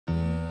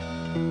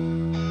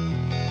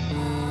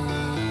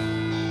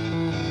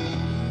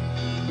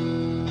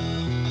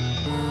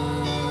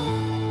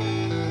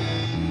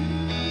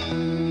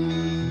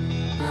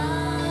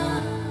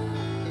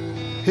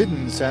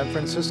Hidden San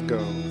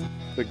Francisco,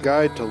 the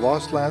guide to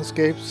lost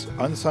landscapes,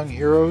 unsung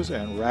heroes,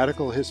 and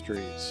radical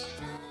histories.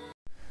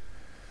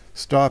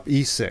 Stop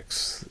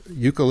E6,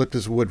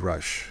 Eucalyptus wood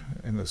rush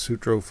in the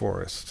Sutro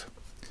Forest.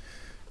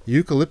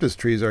 Eucalyptus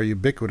trees are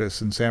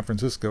ubiquitous in San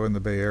Francisco and the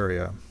Bay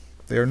Area.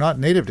 They are not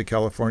native to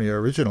California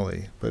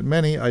originally, but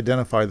many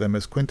identify them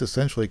as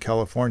quintessentially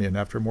Californian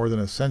after more than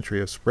a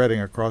century of spreading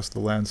across the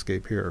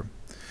landscape here.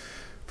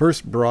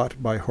 First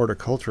brought by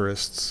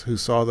horticulturists who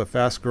saw the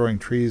fast-growing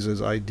trees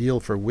as ideal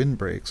for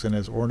windbreaks and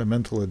as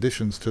ornamental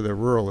additions to their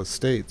rural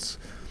estates,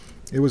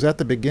 it was at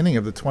the beginning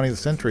of the 20th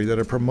century that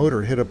a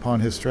promoter hit upon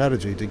his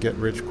strategy to get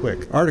rich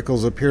quick.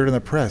 Articles appeared in the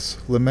press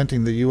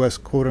lamenting the U.S.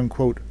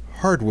 quote-unquote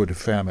hardwood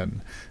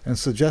famine and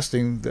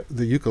suggesting that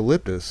the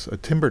eucalyptus, a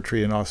timber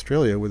tree in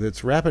Australia with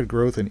its rapid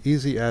growth and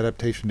easy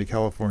adaptation to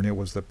California,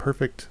 was the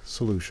perfect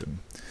solution.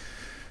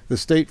 The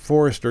state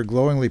forester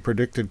glowingly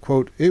predicted,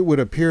 quote, "It would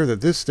appear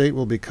that this state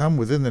will become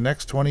within the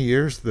next 20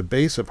 years the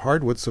base of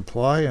hardwood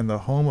supply and the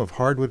home of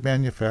hardwood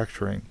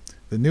manufacturing.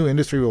 The new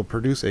industry will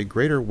produce a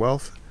greater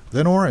wealth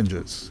than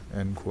oranges,"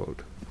 end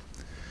quote.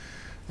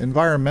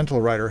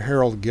 Environmental writer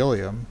Harold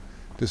Gilliam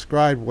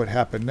described what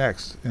happened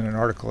next in an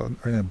article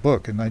in a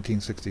book in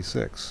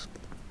 1966.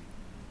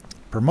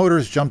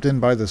 Promoters jumped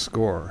in by the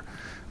score.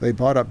 They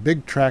bought up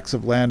big tracts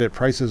of land at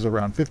prices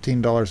around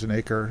 $15 an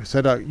acre,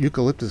 set out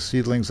eucalyptus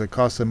seedlings that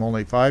cost them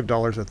only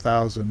 $5 a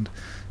thousand,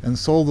 and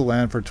sold the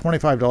land for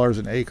 $25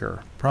 an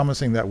acre,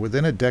 promising that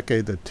within a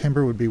decade the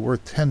timber would be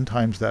worth 10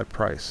 times that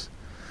price.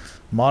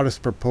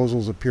 Modest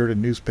proposals appeared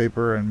in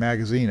newspaper and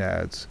magazine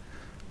ads.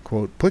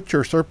 Quote, "Put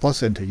your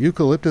surplus into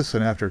eucalyptus,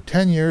 and after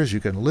 10 years you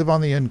can live on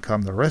the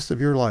income the rest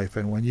of your life,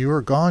 and when you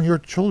are gone your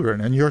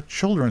children and your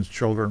children's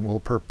children will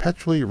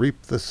perpetually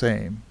reap the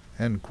same,"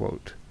 end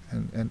quote.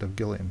 End of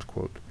Gilliam's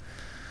quote.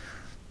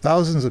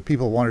 Thousands of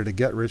people wanted to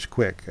get rich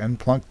quick and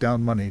plunked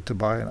down money to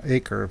buy an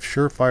acre of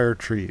surefire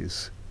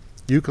trees.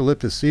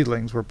 Eucalyptus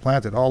seedlings were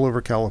planted all over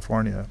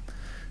California.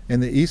 In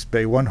the East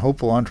Bay, one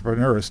hopeful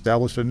entrepreneur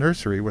established a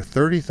nursery with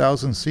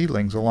 30,000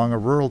 seedlings along a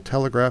rural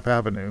Telegraph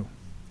Avenue.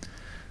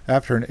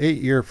 After an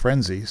 8-year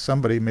frenzy,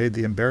 somebody made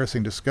the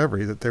embarrassing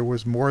discovery that there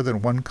was more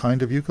than one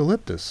kind of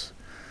eucalyptus.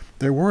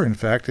 There were, in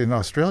fact, in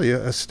Australia,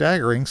 a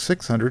staggering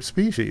 600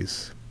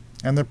 species.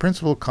 And the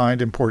principal kind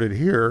imported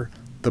here,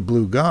 the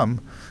blue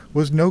gum,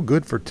 was no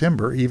good for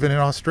timber even in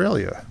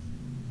Australia.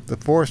 The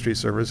Forestry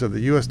Service of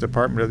the U.S.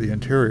 Department of the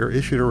Interior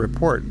issued a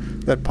report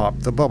that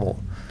popped the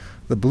bubble.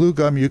 The blue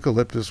gum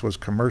eucalyptus was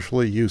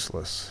commercially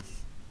useless.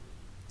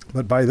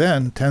 But by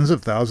then, tens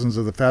of thousands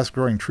of the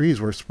fast-growing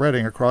trees were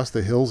spreading across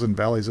the hills and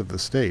valleys of the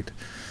state.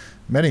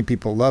 Many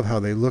people love how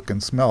they look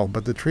and smell,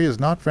 but the tree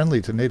is not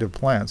friendly to native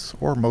plants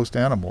or most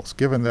animals,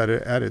 given that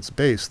at its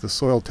base the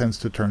soil tends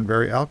to turn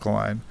very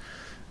alkaline,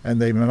 and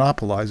they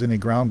monopolize any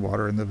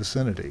groundwater in the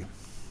vicinity.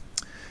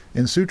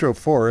 In Sutro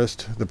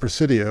Forest, the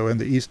Presidio, and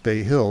the East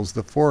Bay Hills,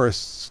 the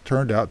forests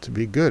turned out to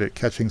be good at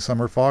catching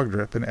summer fog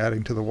drip and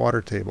adding to the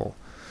water table.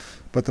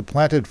 But the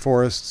planted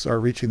forests are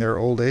reaching their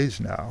old age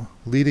now,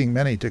 leading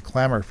many to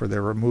clamor for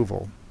their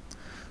removal.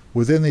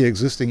 Within the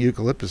existing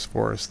eucalyptus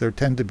forests, there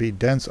tend to be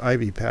dense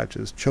ivy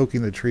patches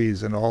choking the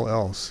trees and all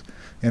else,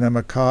 in a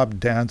macabre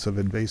dance of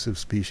invasive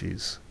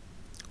species.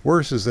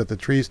 Worse is that the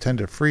trees tend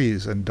to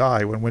freeze and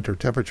die when winter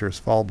temperatures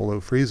fall below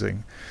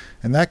freezing,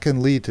 and that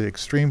can lead to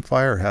extreme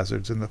fire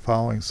hazards in the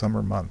following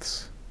summer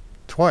months.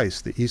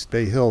 Twice the East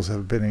Bay Hills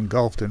have been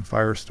engulfed in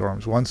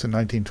firestorms, once in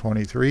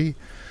 1923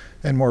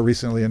 and more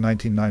recently in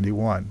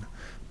 1991,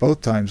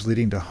 both times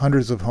leading to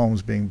hundreds of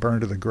homes being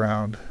burned to the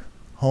ground,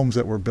 homes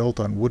that were built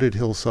on wooded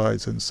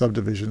hillsides and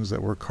subdivisions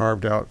that were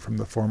carved out from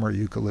the former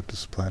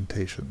eucalyptus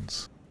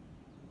plantations.